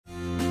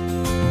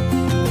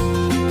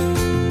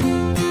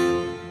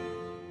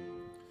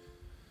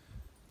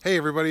Hey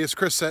everybody, it's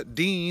Chris at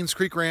Dean's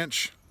Creek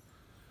Ranch.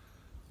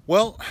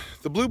 Well,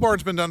 the blue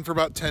barn's been done for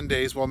about 10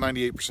 days, well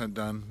 98%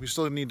 done. We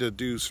still need to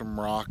do some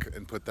rock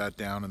and put that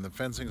down, and the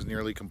fencing's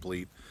nearly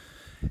complete.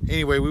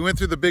 Anyway, we went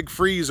through the big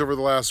freeze over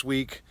the last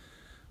week,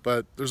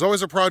 but there's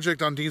always a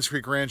project on Dean's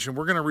Creek Ranch, and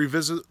we're going to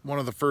revisit one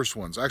of the first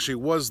ones. Actually,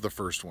 it was the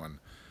first one.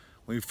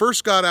 When we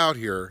first got out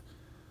here,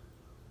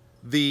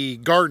 the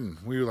garden,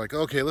 we were like,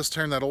 okay, let's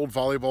turn that old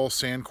volleyball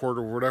sand court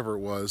or whatever it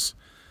was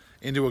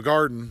into a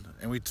garden,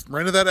 and we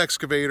rented that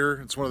excavator.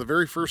 It's one of the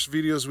very first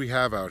videos we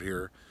have out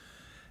here,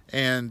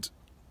 and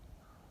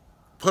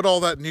put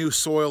all that new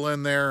soil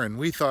in there, and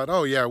we thought,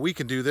 oh yeah, we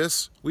can do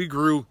this. We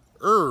grew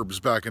herbs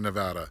back in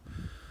Nevada.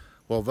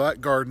 Well,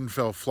 that garden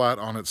fell flat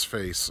on its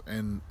face,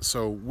 and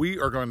so we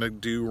are going to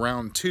do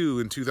round 2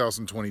 in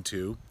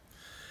 2022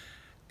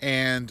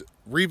 and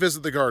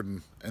revisit the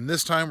garden. And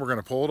this time we're going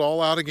to pull it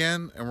all out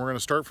again, and we're going to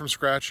start from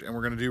scratch, and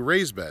we're going to do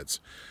raised beds.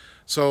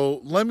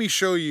 So let me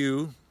show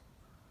you.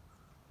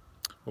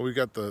 Well, we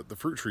got the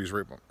fruit trees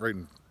right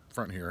in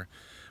front here.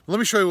 Let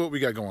me show you what we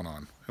got going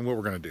on and what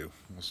we're going to do.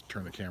 Let's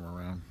turn the camera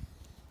around.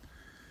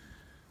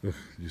 Ugh,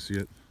 you see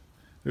it?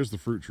 There's the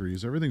fruit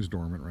trees. Everything's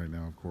dormant right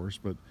now, of course,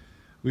 but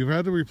we've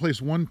had to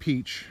replace one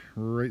peach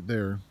right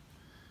there.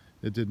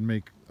 It didn't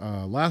make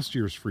last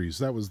year's freeze.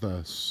 That was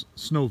the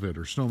Snowvid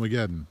or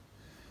Snowmageddon.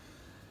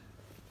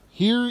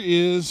 Here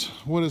is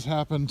what has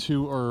happened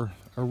to our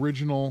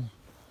original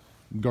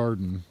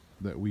garden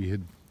that we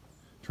had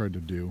tried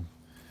to do.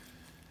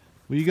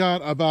 We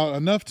got about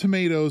enough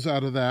tomatoes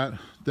out of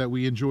that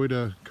we enjoyed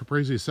a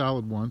caprese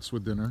salad once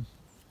with dinner.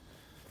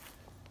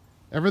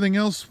 Everything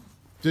else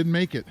didn't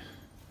make it.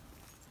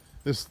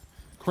 This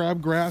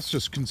crabgrass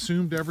just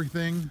consumed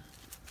everything.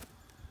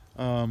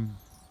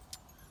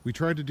 We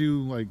tried to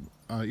do like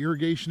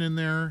irrigation in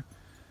there.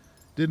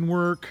 Didn't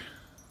work.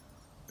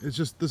 It's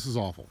just, this is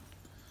awful.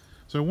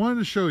 So I wanted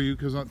to show you,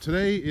 because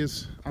today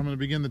I'm going to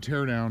begin the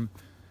teardown,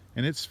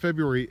 and it's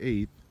February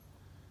 8th.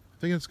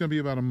 I think it's going to be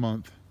about a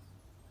month.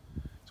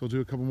 So I'll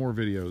do a couple more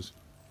videos.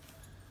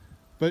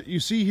 But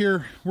you see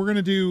here, we're going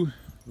to do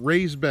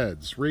raised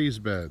beds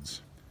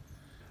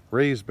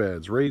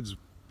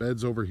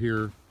over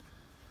here.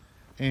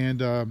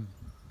 And we're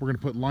going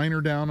to put liner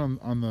down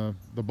on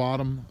the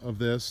bottom of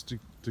this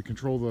to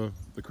control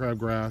the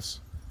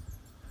crabgrass.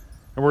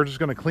 And we're just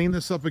going to clean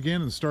this up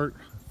again and start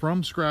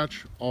from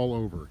scratch all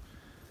over.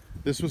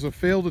 This was a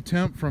failed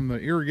attempt from the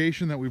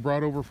irrigation that we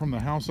brought over from the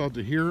house out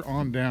to here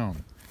on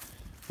down.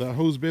 The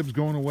hose bib's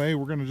going away.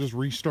 We're going to just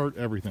restart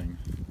everything.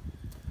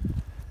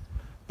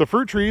 The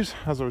fruit trees,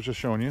 as I was just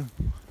showing you,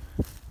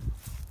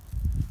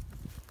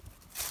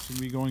 seem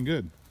to be going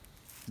good.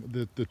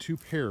 The two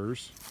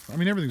pears, I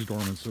mean, everything's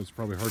dormant, so it's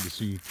probably hard to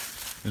see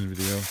in the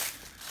video.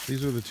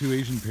 These are the two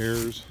Asian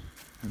pears,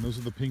 and those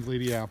are the pink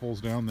lady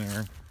apples down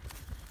there.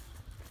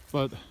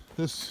 But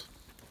this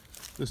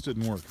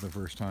didn't work the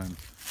first time.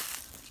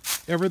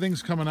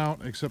 Everything's coming out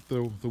except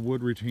the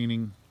wood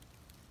retaining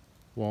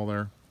wall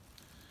there.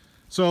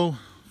 So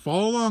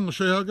follow along, I'll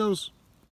show you how it goes.